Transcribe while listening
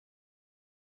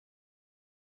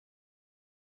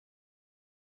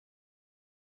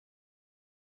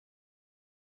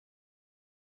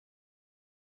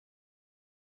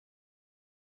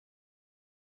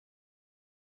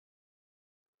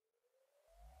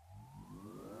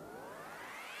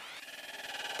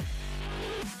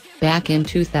Back in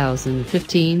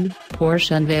 2015,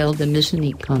 Porsche unveiled the Mission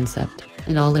E concept,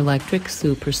 an all-electric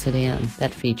super sedan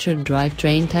that featured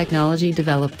drivetrain technology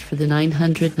developed for the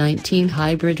 919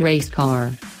 hybrid race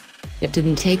car. It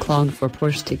didn't take long for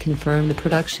Porsche to confirm the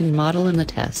production model, and the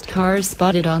test cars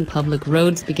spotted on public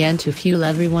roads began to fuel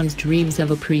everyone's dreams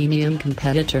of a premium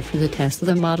competitor for the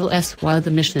Tesla Model S. While the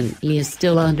Mission E is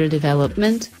still under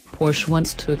development, Porsche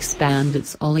wants to expand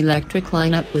its all-electric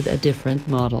lineup with a different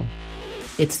model.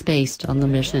 It's based on the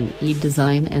Mission E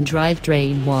design and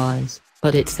drivetrain-wise,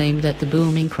 but it's aimed at the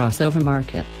booming crossover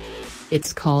market.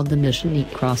 It's called the Mission E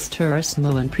Cross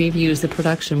Turismo and previews a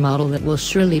production model that will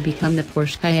surely become the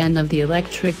Porsche Cayenne of the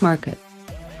electric market.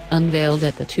 Unveiled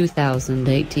at the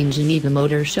 2018 Geneva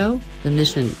Motor Show, the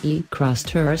Mission E Cross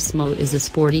Turismo is a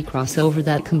sporty crossover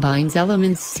that combines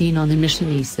elements seen on the Mission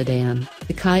E sedan,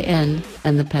 the Cayenne,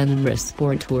 and the Panamera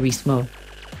Sport Turismo.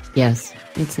 Yes,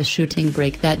 it's a shooting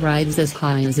brake that rides as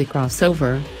high as a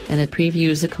crossover, and it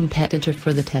previews a competitor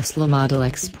for the Tesla Model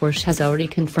X. Porsche has already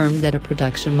confirmed that a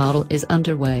production model is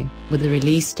underway, with the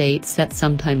release date set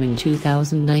sometime in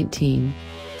 2019.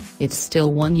 It's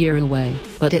still 1 year away,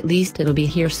 but at least it'll be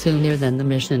here sooner than the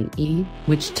Mission E,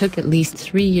 which took at least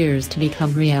 3 years to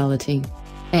become reality.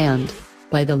 And,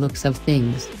 by the looks of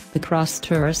things, the Cross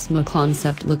Turismo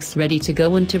concept looks ready to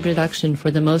go into production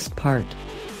for the most part.